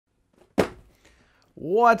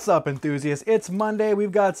What's up, enthusiasts? It's Monday.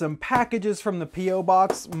 We've got some packages from the P.O.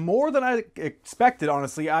 Box. More than I expected,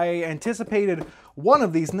 honestly. I anticipated one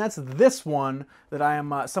of these, and that's this one that I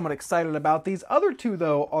am somewhat excited about. These other two,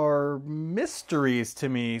 though, are mysteries to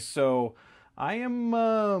me, so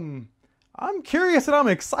I'm curious and I'm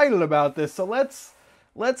excited about this. So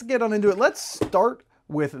let's get on into it. Let's start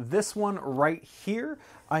with this one right here.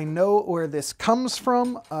 I know where this comes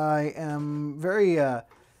from. I am very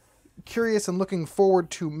curious and looking forward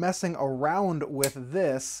to messing around with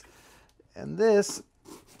this. And this,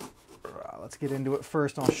 let's get into it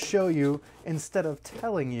first. I'll show you instead of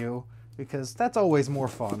telling you, because that's always more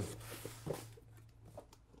fun.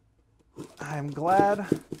 I'm glad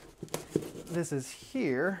this is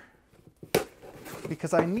here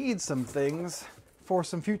because I need some things for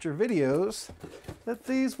some future videos that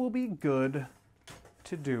these will be good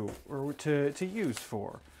to do or to use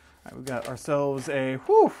for. All right, we've got ourselves a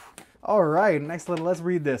all right, nice little, let's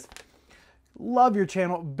read this. Love your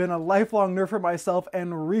channel, been a lifelong Nerfer myself,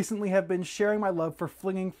 and recently have been sharing my love for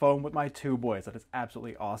flinging foam with my two boys. That is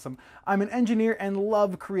absolutely awesome. I'm an engineer and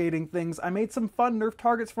love creating things. I made some fun Nerf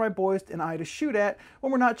targets for my boys and I to shoot at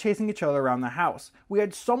when we're not chasing each other around the house. We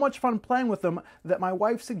had so much fun playing with them that my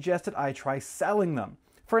wife suggested I try selling them.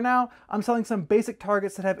 For now, I'm selling some basic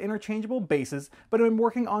targets that have interchangeable bases, but I've been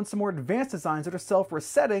working on some more advanced designs that are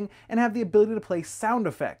self-resetting and have the ability to play sound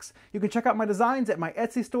effects. You can check out my designs at my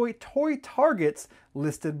Etsy store, Toy Targets,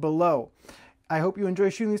 listed below. I hope you enjoy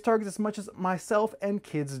shooting these targets as much as myself and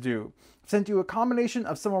kids do. I've sent you a combination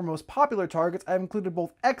of some of our most popular targets. I've included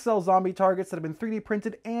both XL zombie targets that have been 3D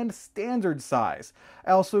printed and standard size.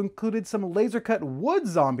 I also included some laser cut wood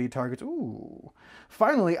zombie targets. Ooh.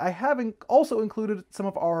 Finally, I have also included some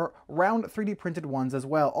of our round 3D printed ones as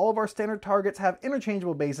well. All of our standard targets have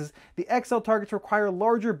interchangeable bases. The XL targets require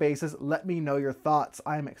larger bases. Let me know your thoughts.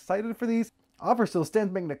 I am excited for these. Offer still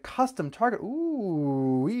stands making a custom target.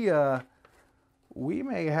 Ooh, we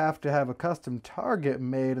may have to have a custom target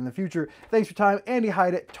made in the future. Thanks for your time, Andy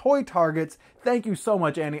Hyde at Toy Targets. Thank you so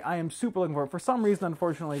much, Andy. I am super looking for it. For some reason,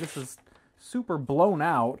 unfortunately, this is super blown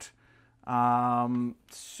out.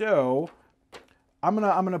 So I'm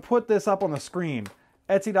gonna put this up on the screen.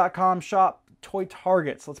 Etsy.com shop Toy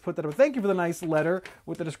Targets. Let's put that up. Thank you for the nice letter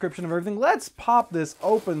with the description of everything. Let's pop this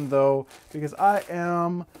open though, because I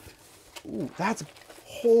am. Ooh,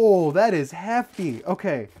 that is hefty.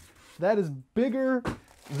 Okay. That is bigger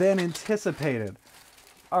than anticipated.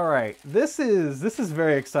 All right, this is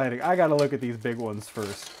very exciting. I gotta look at these big ones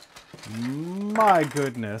first. My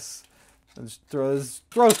goodness. Let's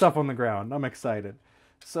throw stuff on the ground. I'm excited.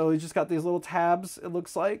 So we just got these little tabs, it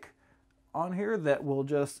looks like, on here that will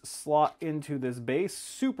just slot into this base.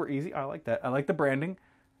 Super easy. I like that. I like the branding.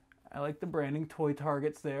 I like the branding. Toy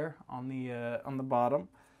Targets there on the bottom,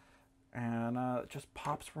 and it just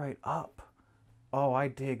pops right up. Oh, I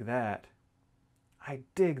dig that. I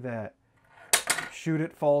dig that. Shoot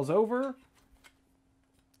it, falls over.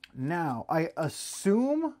 Now, I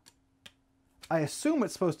assume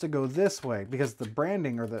it's supposed to go this way because the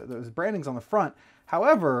branding or those branding's on the front.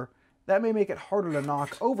 However, that may make it harder to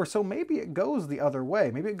knock over, so maybe it goes the other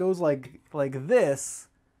way. Maybe it goes like this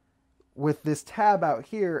with this tab out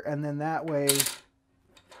here, and then that way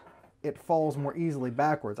it falls more easily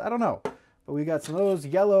backwards. I don't know. But we got some of those,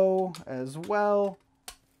 yellow as well.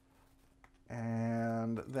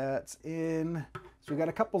 And that's in. So we got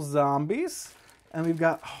a couple zombies. And we've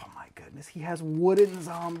got, oh my goodness, he has wooden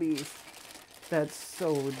zombies. That's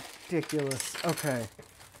so ridiculous. Okay.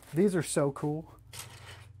 These are so cool.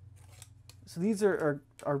 So these are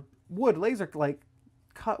wood, laser, like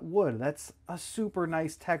cut wood. That's a super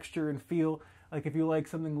nice texture and feel. Like if you like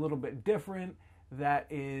something a little bit different, that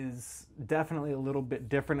is definitely a little bit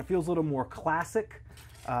different. It feels a little more classic,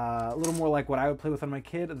 a little more like what I would play with on my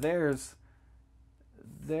kid. There is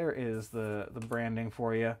the branding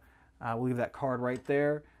for you. We'll leave that card right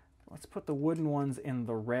there. Let's put the wooden ones in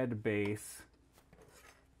the red base.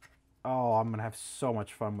 Oh, I'm gonna have so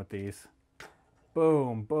much fun with these.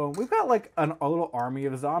 Boom, boom. We've got like a little army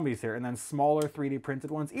of zombies here, and then smaller 3D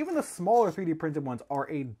printed ones. Even the smaller 3D printed ones are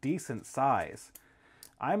a decent size.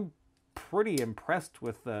 I'm pretty impressed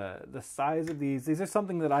with the size of these. These are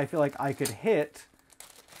something that I feel like I could hit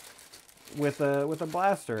with a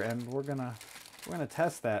blaster, and we're gonna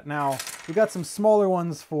test that. Now we've got some smaller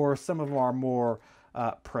ones for some of our more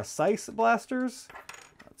precise blasters.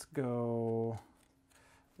 Let's go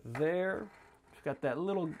there. We've got that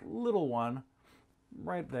little one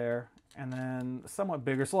right there, and then somewhat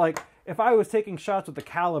bigger. So like if I was taking shots with the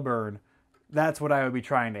Caliburn, that's what I would be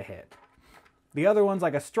trying to hit. The other ones,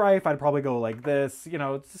 like a Strife, I'd probably go like this. You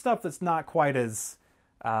know, it's stuff that's not quite as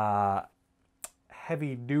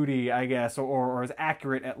heavy duty, I guess, or as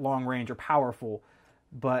accurate at long range or powerful.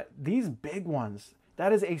 But these big ones,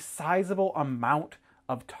 that is a sizable amount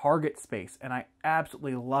of target space, and I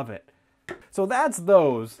absolutely love it. So that's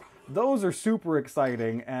those. Those are super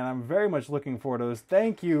exciting, and I'm very much looking forward to those.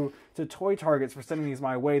 Thank you to Toy Targets for sending these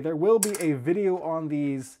my way. There will be a video on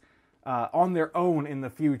these on their own in the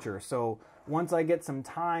future. So once I get some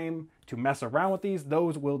time to mess around with these,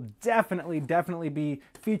 those will definitely be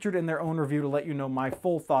featured in their own review to let you know my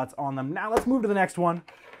full thoughts on them. Now let's move to the next one.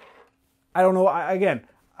 I don't know. Again,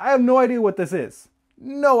 I have no idea what this is.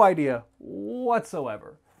 No idea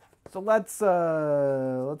whatsoever. So let's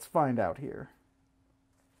find out here.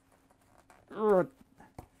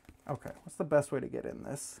 Okay, what's the best way to get in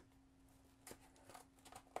this?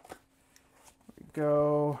 There we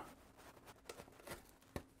go.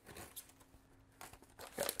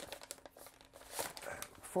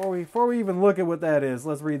 Before we even look at what that is,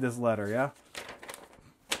 let's read this letter, yeah?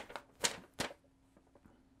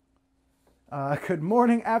 Good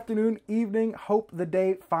morning, afternoon, evening. Hope the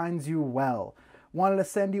day finds you well. Wanted to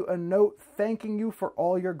send you a note thanking you for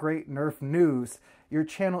all your great Nerf news. Your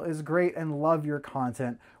channel is great and love your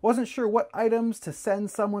content. Wasn't sure what items to send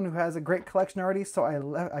someone who has a great collection already, so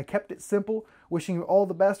I kept it simple. Wishing you all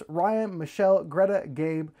the best. Ryan, Michelle, Greta,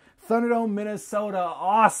 Gabe, Thunderdome, Minnesota.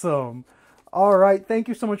 Awesome. All right. Thank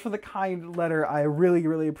you so much for the kind letter. I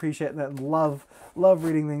really appreciate that and love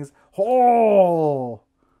reading things. Oh,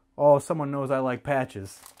 someone knows I like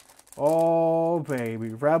patches. Oh,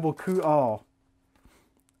 baby. Oh.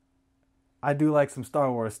 I do like some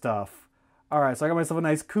Star Wars stuff. All right, so I got myself a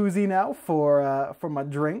nice koozie now for my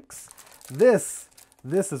drinks. This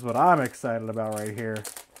is what I'm excited about right here.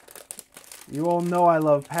 You all know I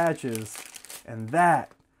love patches, and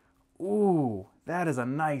that, ooh, that is a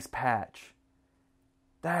nice patch.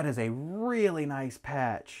 That is a really nice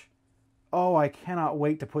patch. Oh, I cannot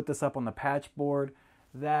wait to put this up on the patch board.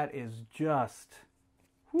 That is just,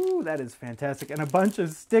 whoo, that is fantastic. And a bunch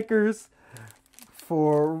of stickers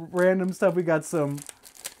for random stuff. We got some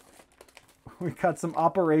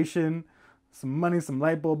Operation, some money, some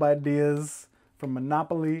light bulb ideas from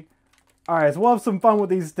Monopoly. All right, so we'll have some fun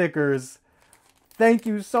with these stickers. Thank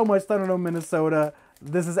you so much, Thunderdome, Minnesota.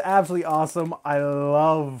 This is absolutely awesome. I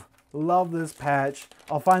love this patch.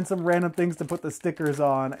 I'll find some random things to put the stickers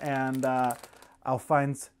on, and I'll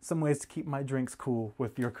find some ways to keep my drinks cool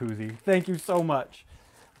with your koozie. Thank you so much.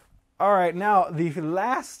 All right, now the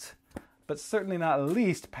last, but certainly not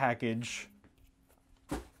least package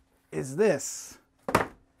is this.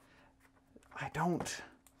 I don't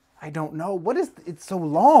know. What is, it's so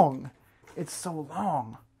long. It's so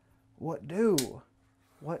long. What do?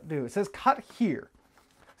 It says cut here.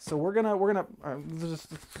 So we're gonna just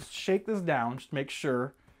shake this down, just make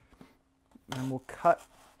sure. And we'll cut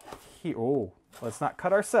here. Oh, let's not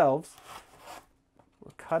cut ourselves.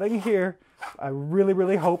 We're cutting here. I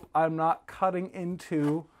really hope I'm not cutting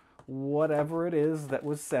into whatever it is that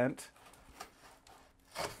was sent.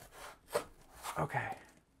 Okay.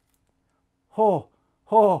 Oh,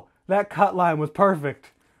 that cut line was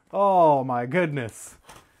perfect. Oh my goodness.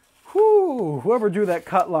 Whew, whoever drew that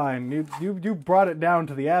cut line, you brought it down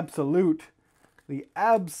to the absolute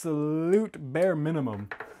bare minimum.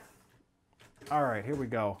 All right, here we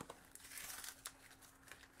go.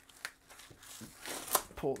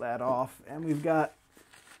 Pull that off, and we've got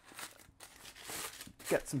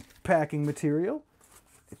some packing material.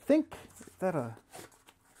 I think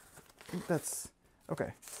that's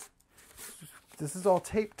okay. This is all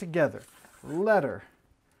taped together. Letter,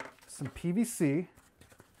 some PVC.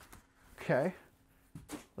 Okay,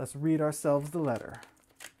 let's read ourselves the letter.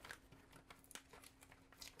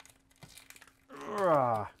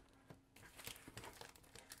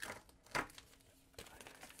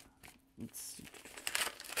 Let's see.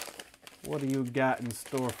 What do you got in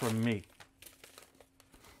store for me?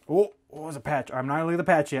 Oh, what was a patch? I'm not going to look at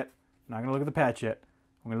the patch yet. I'm not going to look at the patch yet.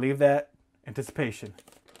 I'm going to leave that anticipation.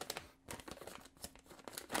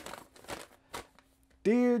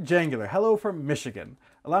 Dear Jangular, hello from Michigan.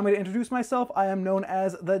 Allow me to introduce myself. I am known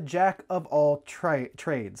as the Jack of all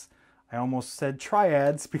trades. I almost said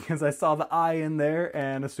triads because I saw the I in there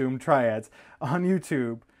and assumed triads on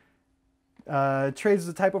YouTube. Trades is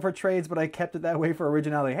a typo for trades, but I kept it that way for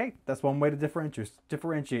originality. Hey, that's one way to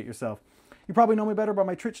differentiate yourself. You probably know me better by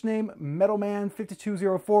my Twitch name,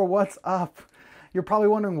 Metalman5204. What's up? You're probably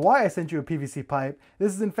wondering why I sent you a PVC pipe.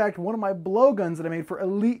 This is in fact one of my blowguns that I made for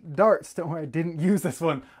Elite Darts. Don't worry, I didn't use this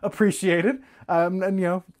one. Appreciated. And you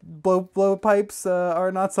know, blow pipes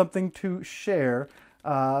are not something to share.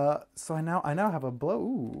 So I now have a blow.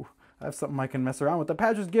 Ooh, I have something I can mess around with. The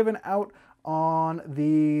patch was given out on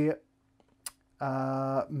the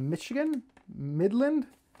Michigan? Midland?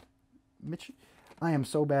 I am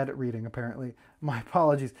so bad at reading, apparently. My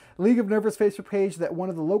apologies. League of Nerfers Facebook page that one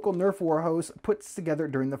of the local Nerf War hosts puts together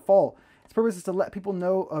during the fall. Its purpose is to let people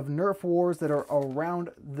know of Nerf Wars that are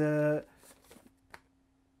around the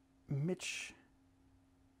Michigan?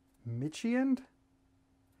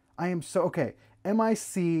 I am so... Okay.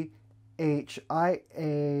 Michiand.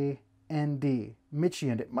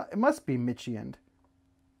 Michigan. It must be Michigan.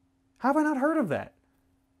 How have I not heard of that?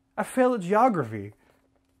 I failed at geography.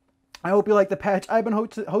 I hope you like the patch. I've been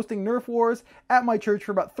hosting Nerf Wars at my church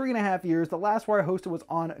for about 3.5 years. The last war I hosted was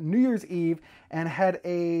on New Year's Eve and had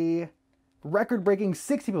a record-breaking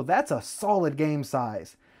 60 people. That's a solid game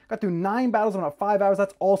size. Got through 9 battles in about 5 hours.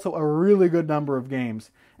 That's also a really good number of games.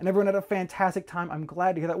 And everyone had a fantastic time. I'm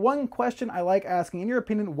glad to hear that. One question I like asking, in your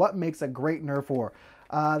opinion, what makes a great Nerf War?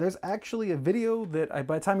 There's actually a video that,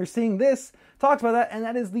 by the time you're seeing this, talks about that, and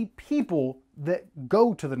that is the people that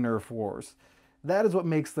go to the Nerf Wars. That is what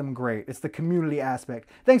makes them great. It's the community aspect.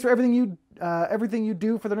 Thanks for everything you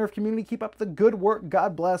do for the Nerf community. Keep up the good work.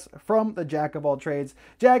 God bless, from the Jack of all trades.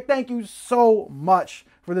 Jack, thank you so much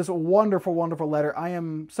for this wonderful, wonderful letter.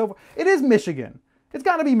 It is Michigan. It's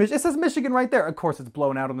got to be Michigan. It says Michigan right there. Of course, it's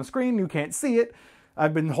blown out on the screen. You can't see it.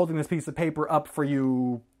 I've been holding this piece of paper up for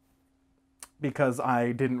you because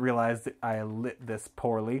I didn't realize that I lit this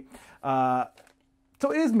poorly. So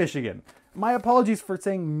it is Michigan. My apologies for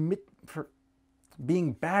saying for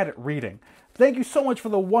being bad at reading. Thank you so much for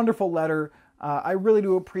the wonderful letter. I really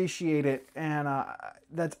do appreciate it. And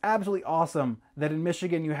that's absolutely awesome that in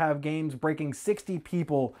Michigan you have games breaking 60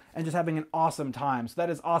 people and just having an awesome time. So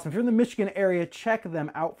that is awesome. If you're in the Michigan area, check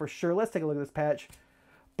them out for sure. Let's take a look at this patch.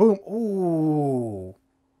 Boom. Ooh.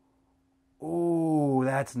 Ooh,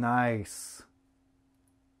 that's nice.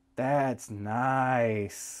 That's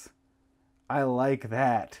nice. I like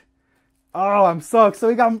that. Oh, I'm so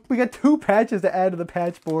excited. We got 2 patches to add to the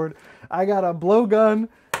patch board. I got a blowgun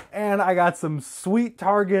and I got some sweet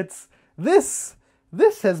targets. This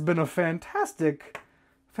has been a fantastic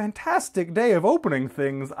day of opening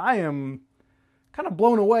things. I am kind of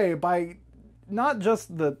blown away by not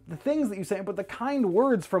just the things that you say, but the kind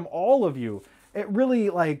words from all of you. It really,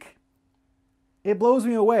 it blows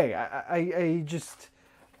me away. I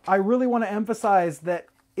really want to emphasize that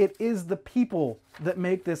it is the people that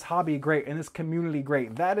make this hobby great and this community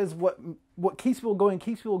great. That is what keeps people going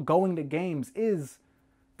to games, is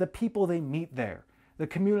the people they meet there. The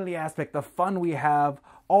community aspect, the fun we have,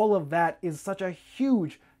 all of that is such a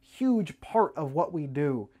huge, huge part of what we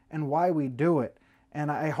do and why we do it. And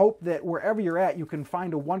I hope that wherever you're at, you can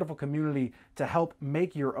find a wonderful community to help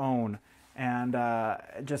make your own. And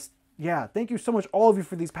thank you so much, all of you,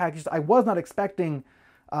 for these packages. I was not expecting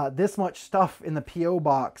this much stuff in the P.O.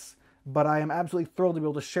 box, but I am absolutely thrilled to be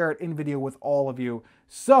able to share it in video with all of you.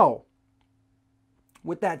 So,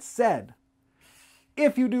 with that said,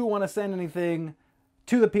 if you do want to send anything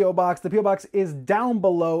to the P.O. box, the P.O. box is down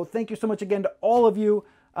below. Thank you so much again to all of you.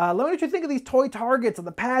 Let me know what you think of these toy targets, of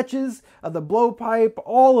the patches, of the blowpipe,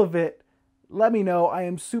 all of it. Let me know. I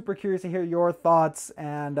am super curious to hear your thoughts,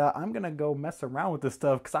 and I'm going to go mess around with this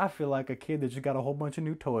stuff because I feel like a kid that just got a whole bunch of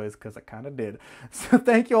new toys, because I kind of did. So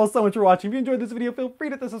thank you all so much for watching. If you enjoyed this video, feel free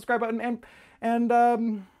to hit the subscribe button, and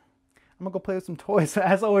I'm going to go play with some toys.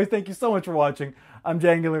 As always, thank you so much for watching. I'm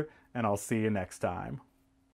Jangular, and I'll see you next time.